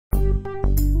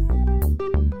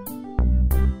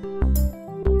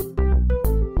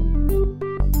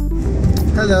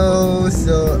Hello,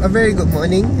 so a very good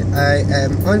morning. I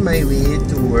am on my way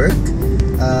to work.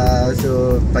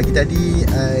 So pagi tadi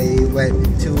I went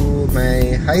to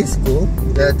my high school,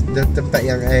 the tempat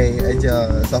yang I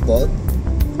ajar softball,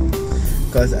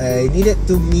 because I needed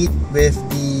to meet with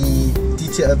the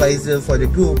teacher advisor for the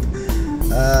group,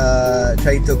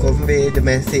 trying to convey the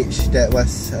message that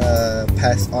was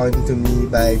passed on to me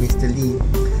by Mr. Lee.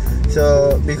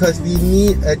 So because we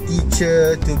need a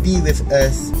teacher to be with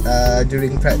us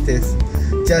during practice,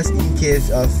 just in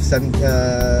case of some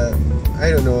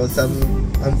some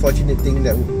unfortunate thing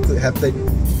that could happen,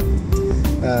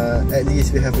 at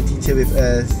least we have a teacher with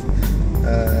us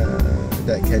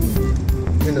that can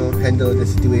handle the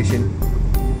situation,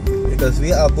 because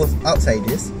we are both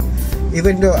outsiders.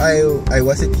 Even though I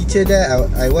was a teacher there,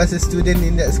 I was a student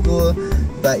in that school,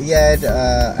 but yet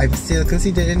I'm still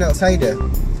considered an outsider.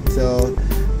 So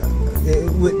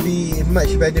it would be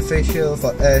much beneficial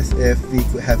for us if we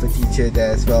could have a teacher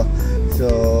there as well.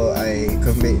 So I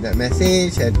conveyed that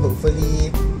message, and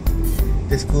hopefully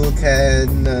the school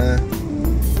can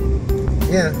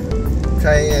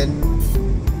try and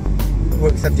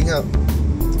work something out.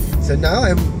 So now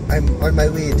I'm on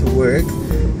my way to work.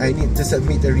 I need to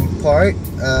submit a report,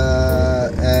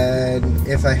 and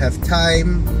if I have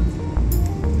time,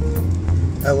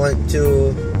 I want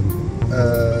to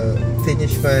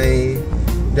finish my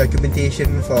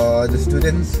documentation for the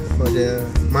students, for the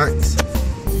marks.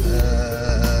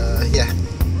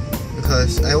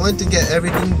 Because I want to get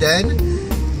everything done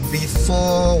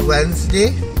before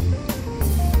Wednesday.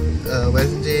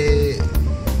 Wednesday,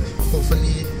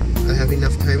 hopefully I have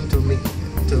enough time to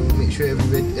make sure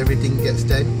everything gets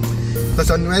done. Because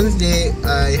on Wednesday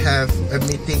I have a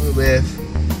meeting with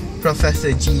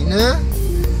Professor Gina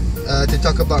to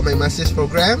talk about my master's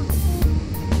program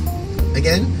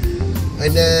again.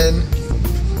 And then,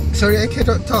 sorry, I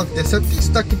cannot talk, there's something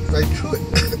stuck in my throat.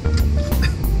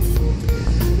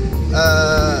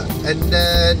 And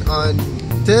then on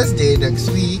Thursday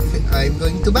next week, I'm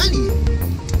going to Bali,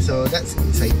 so that's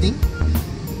exciting.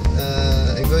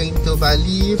 I'm going to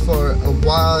Bali for a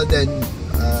while, then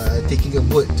taking a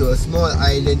boat to a small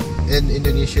island in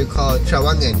Indonesia called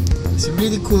Trawangan. It's a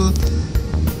really cool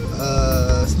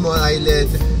small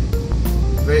island,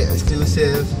 very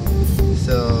exclusive.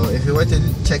 So if you want to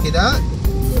check it out,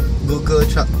 Google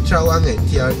Trawangan,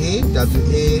 Trawangan,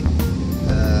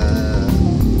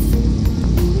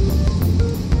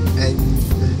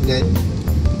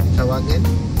 Trawangan,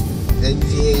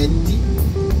 Nzand.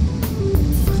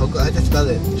 I forgot how to spell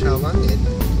it. Trawangan.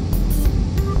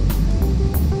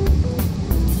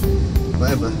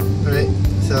 Whatever. Alright,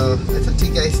 so I'll talk to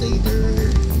you guys later.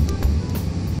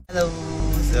 Hello.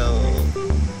 So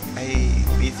I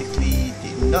basically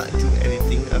did not do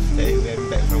anything after I went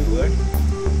back from work.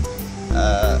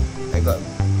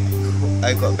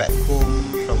 I got back home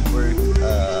from work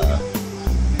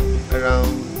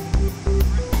around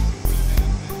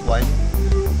 1.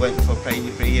 Went for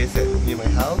prayers near my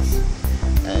house,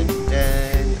 and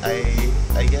then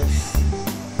I guess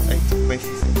I took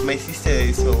my sister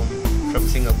is home from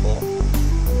Singapore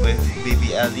with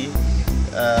baby Ali.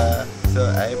 So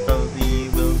I probably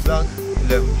will vlog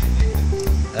them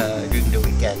during the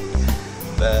weekend.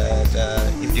 But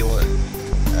if they want,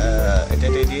 and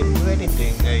then I didn't do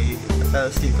anything. I fell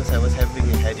asleep because I was having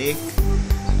a headache,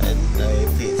 and I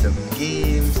played some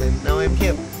games, and now I'm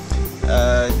here.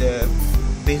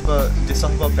 The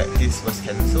softball practice was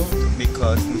cancelled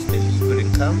because Mr. Lee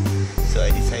couldn't come, so I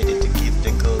decided to give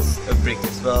the girls a break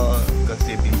as well, because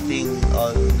they've been playing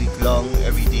all week long,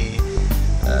 every day,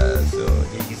 so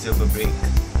they deserve a break.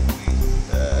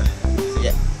 So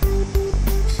yeah,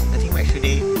 nothing much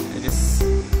today. I just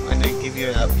want to give you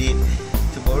an update.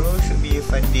 Tomorrow should be a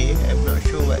fun day. I'm not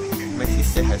sure what my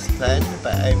sister has planned,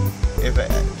 but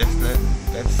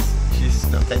she's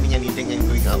not planning anything. I'm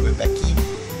going out with Becky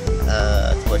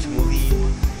to watch a movie,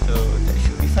 so that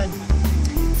should be fun.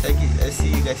 So I'll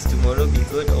see you guys tomorrow. Be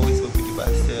good, always work with your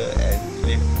master, and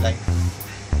live life.